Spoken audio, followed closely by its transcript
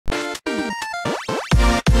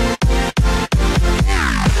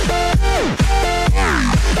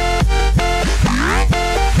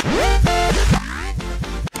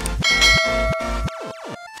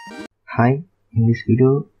In this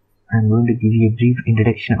video, I am going to give you a brief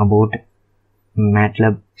introduction about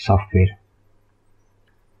MATLAB software.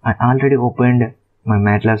 I already opened my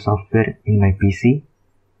MATLAB software in my PC.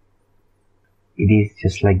 It is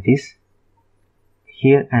just like this.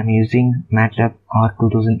 Here I am using MATLAB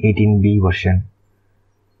R2018b version.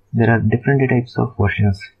 There are different types of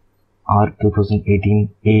versions: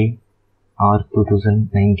 R2018a,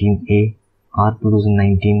 R2019a,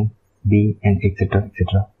 R2019b, and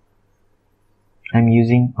etc. I am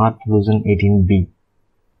using R2018b.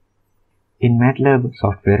 In MATLAB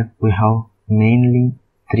software, we have mainly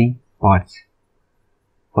three parts.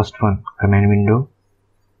 First one, command window,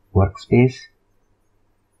 workspace,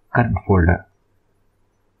 current folder.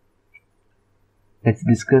 Let's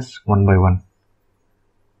discuss one by one.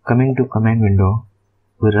 Coming to command window,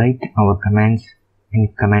 we write our commands in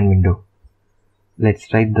command window.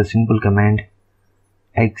 Let's write the simple command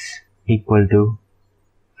x equal to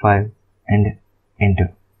 5 and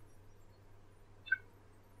enter.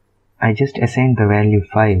 I just assigned the value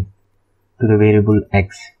 5 to the variable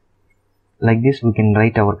x. Like this we can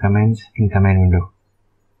write our commands in command window.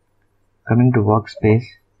 Coming to workspace,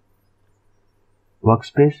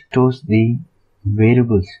 workspace stores the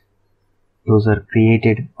variables. Those are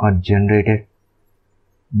created or generated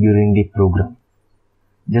during the program.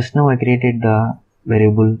 Just now I created the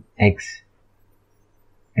variable x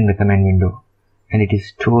in the command window and it is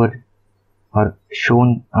stored or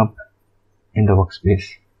shown up in the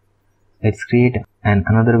workspace. Let's create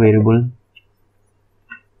another variable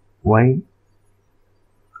y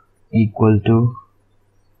equal to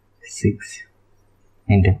 6.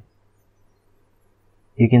 Enter.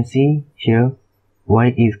 You can see here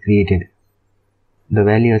y is created. The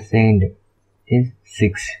value assigned is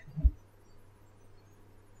 6.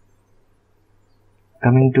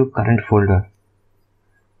 Coming to current folder,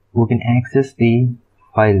 we can access the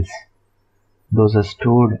files. Those are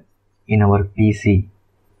stored in our PC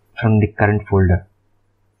from the current folder.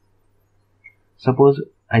 Suppose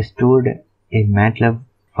I stored a MATLAB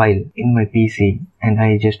file in my PC and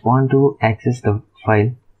I just want to access the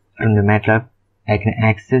file from the MATLAB. I can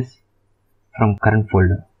access from current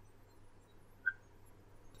folder.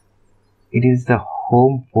 It is the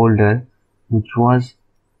home folder which was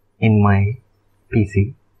in my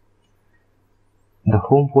PC. The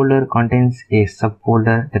home folder contains a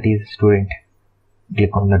subfolder that is student.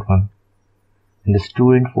 Click on that one. And the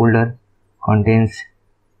student folder contains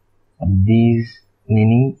these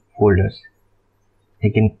many folders. I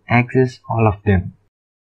can access all of them.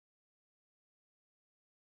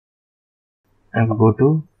 I will go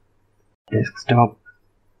to desktop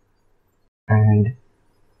and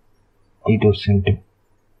Data Center.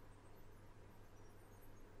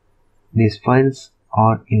 These files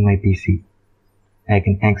are in my PC. I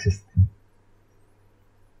can access them.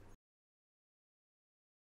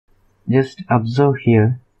 Just observe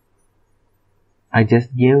here, I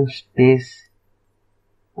just gave space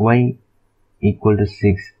y equal to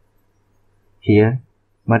 6 here,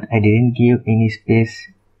 but I didn't give any space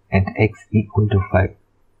at x equal to 5.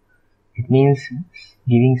 It means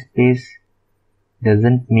giving space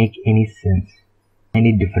doesn't make any sense,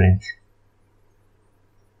 any difference.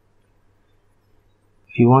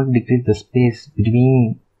 If you want to decrease the space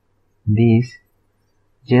between these,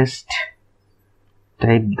 just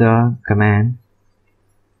type the command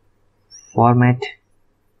format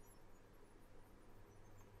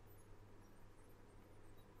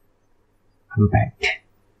compact.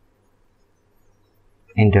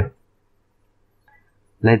 Enter.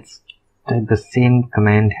 Let's type the same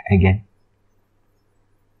command again.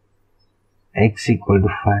 X equal to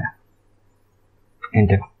 5.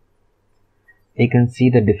 Enter. You can see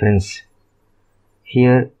the difference.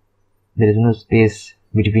 Here there is no space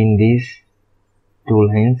between these two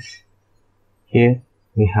lines. Here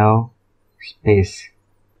we have space.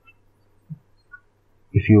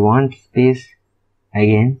 If you want space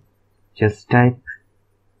again, just type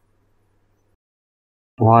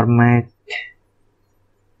format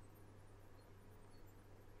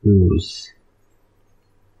use.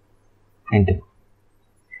 Enter.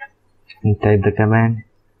 And type the command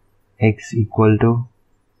x equal to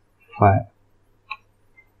 5.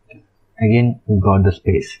 Again we got the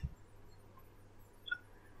space.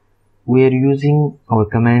 We are using our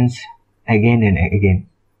commands again and again.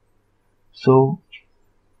 So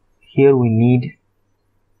here we need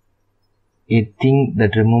a thing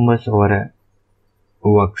that remembers our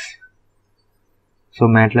works. So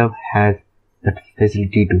MATLAB has that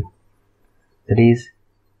facility too. That is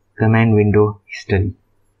command window history.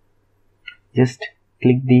 Just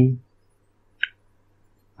click the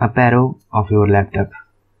up arrow of your laptop.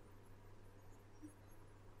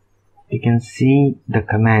 you can see the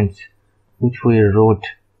commands which we wrote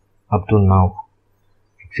up to now.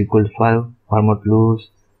 X equal to 5, format loose,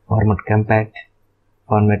 format compact,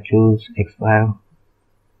 format loose, x5,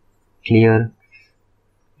 clear,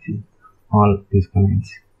 all these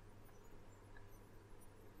commands.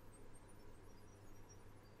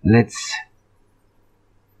 Let's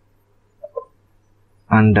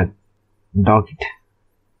undock it.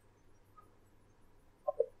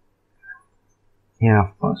 Yeah,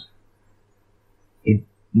 of course. It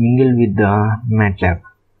mingled with the MATLAB.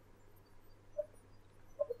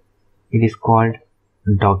 It is called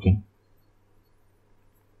docking.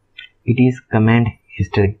 It is command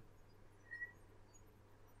history.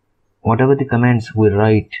 Whatever the commands we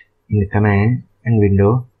write in the command and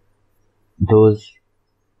window, those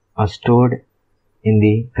are stored in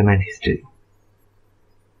the command history.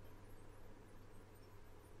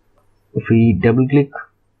 If we double click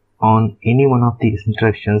on any one of these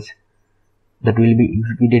instructions, that will be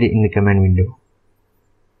executed in the command window.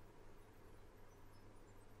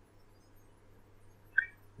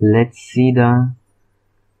 Let's see the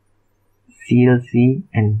CLC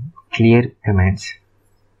and clear commands.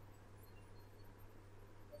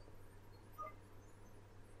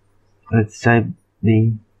 Let's type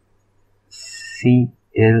the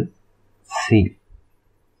CLC.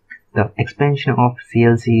 The expansion of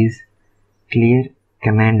CLC is clear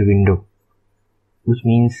command window, which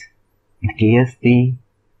means it clears the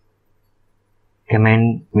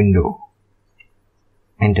command window.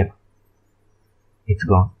 Enter. It's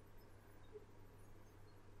gone.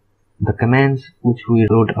 The commands which we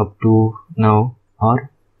wrote up to now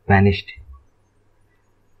are vanished.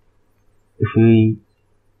 If we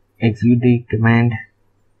execute the command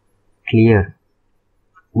clear,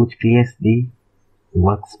 which clears the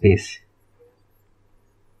workspace,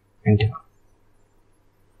 enter.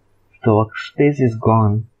 If the workspace is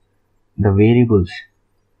gone, the variables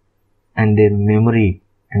and their memory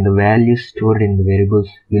and the values stored in the variables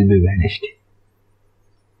will be vanished.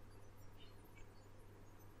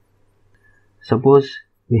 Suppose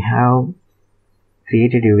we have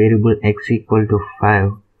created a variable x equal to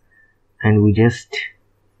 5 and we just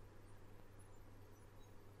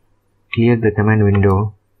clear the command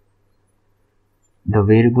window. The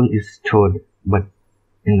variable is stored but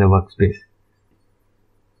in the workspace.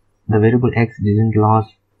 The variable x didn't lose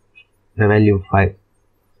the value of 5.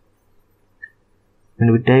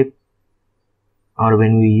 When we type or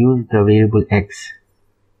when we use the variable x,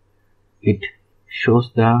 it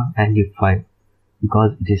shows the value 5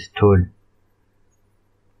 because it is stored.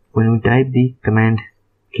 When we type the command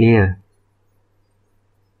clear,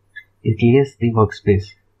 it clears the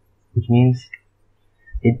workspace, which means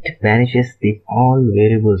it vanishes the all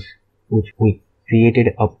variables which we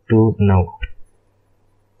created up to now.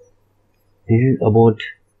 This is about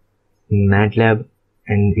MATLAB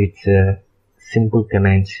and its simple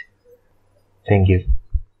commands. Thank you.